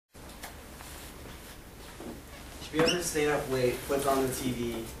Have you ever stayed up late, flipped on the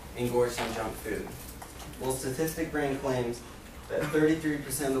TV, and gorged on junk food? Well, Statistic Brain claims that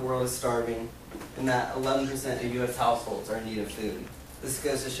 33% of the world is starving, and that 11% of U.S. households are in need of food. This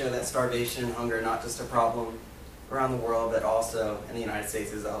goes to show that starvation and hunger are not just a problem around the world, but also in the United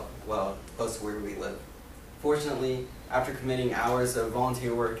States as well, close to where we live. Fortunately, after committing hours of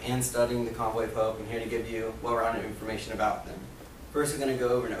volunteer work and studying the Convoy of Hope, I'm here to give you well-rounded information about them. First, we're going to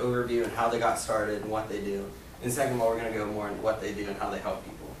go over an overview and how they got started and what they do. And second of all, we're going to go more into what they do and how they help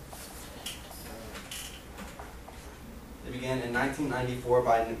people. They began in 1994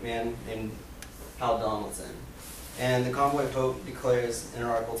 by a man named Hal Donaldson. And the Convoy of Hope declares in an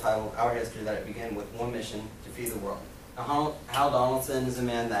article titled Our History that it began with one mission: to feed the world. Now, Hal Donaldson is a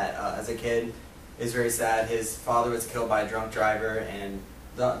man that, as a kid, is very sad. His father was killed by a drunk driver, and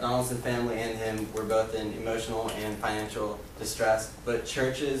the Donaldson family and him were both in emotional and financial distress. But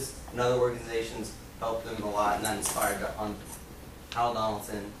churches and other organizations helped them a lot, and that inspired Hal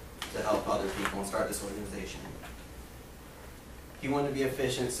Donaldson to help other people and start this organization. He wanted to be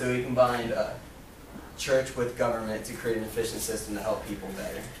efficient, so he combined church with government to create an efficient system to help people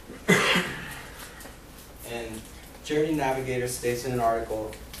better. And Charity Navigator states in an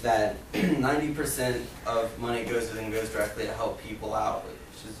article that 90% of money goes directly to help people out,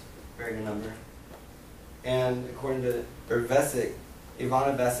 which is a very good number. And according to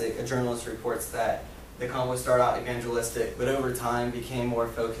Ivana Vesic, a journalist, reports that the convoy started out evangelistic, but over time became more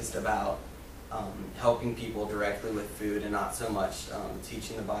focused about helping people directly with food and not so much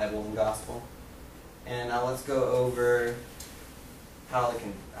teaching the Bible and gospel. And now let's go over how the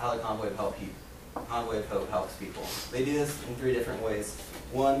Convoy of Hope helps people. They do this in 3 different ways.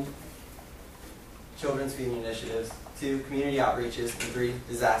 1, children's feeding initiatives. 2, community outreaches. And 3,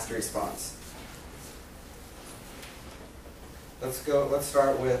 disaster response. Let's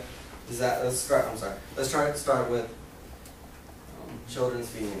start with children's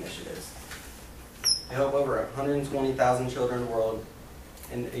feeding initiatives. They help over 120,000 children in the world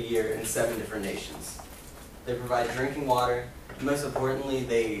in a year in 7 different nations. They provide drinking water, and most importantly,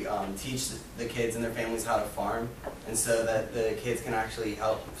 they teach the kids and their families how to farm, and so that the kids can actually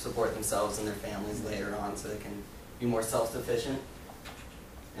help support themselves and their families later on, so they can be more self-sufficient.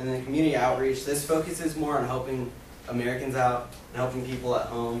 And then community outreach, this focuses more on helping Americans out and helping people at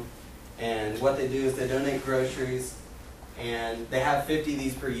home. And what they do is they donate groceries, and they have 50 of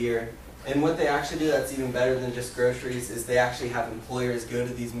these per year. And what they actually do that's even better than just groceries is they actually have employers go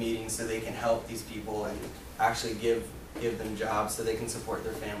to these meetings so they can help these people and actually give them jobs so they can support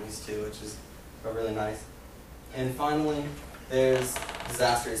their families too, which is really nice. And finally, there's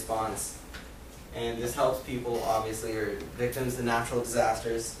disaster response. And this helps people, obviously, who are victims of natural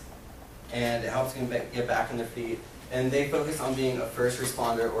disasters, and it helps them get back on their feet. And they focus on being a first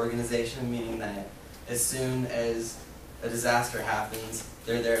responder organization, meaning that as soon as a disaster happens,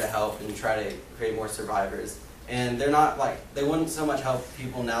 they're there to help and try to create more survivors. And they're not they wouldn't so much help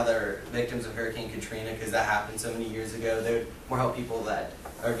people now that are victims of Hurricane Katrina, because that happened so many years ago. They would more help people that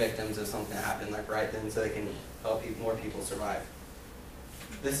are victims of something that happened right then, so they can help more people survive.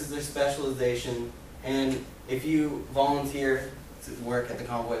 This is their specialization, and if you volunteer to work at the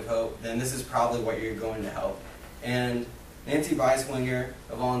Convoy of Hope, then this is probably what you're going to help. And Nancy Beiswinger,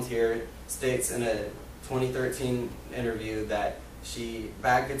 a volunteer, states in a 2013 interview that she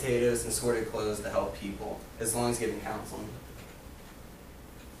bagged potatoes and sorted clothes to help people, as long as giving counseling.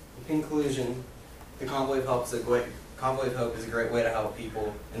 In conclusion, the Convoy of Hope is a great way to help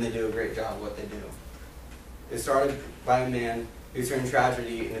people, and they do a great job of what they do. It started by a man who turned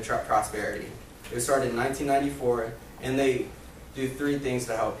tragedy into prosperity. It was started in 1994, and they do 3 things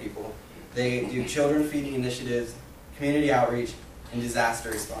to help people. They do children feeding initiatives, community outreach, and disaster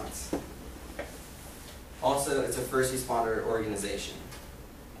response. Also, it's a first responder organization.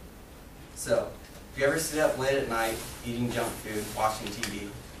 So, if you ever sit up late at night eating junk food, watching TV,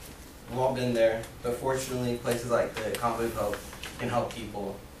 we've all been there, but fortunately places like the Convoy of Hope can help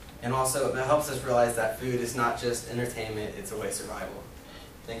people. And also, it helps us realize that food is not just entertainment, it's a way of survival.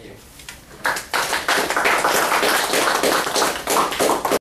 Thank you.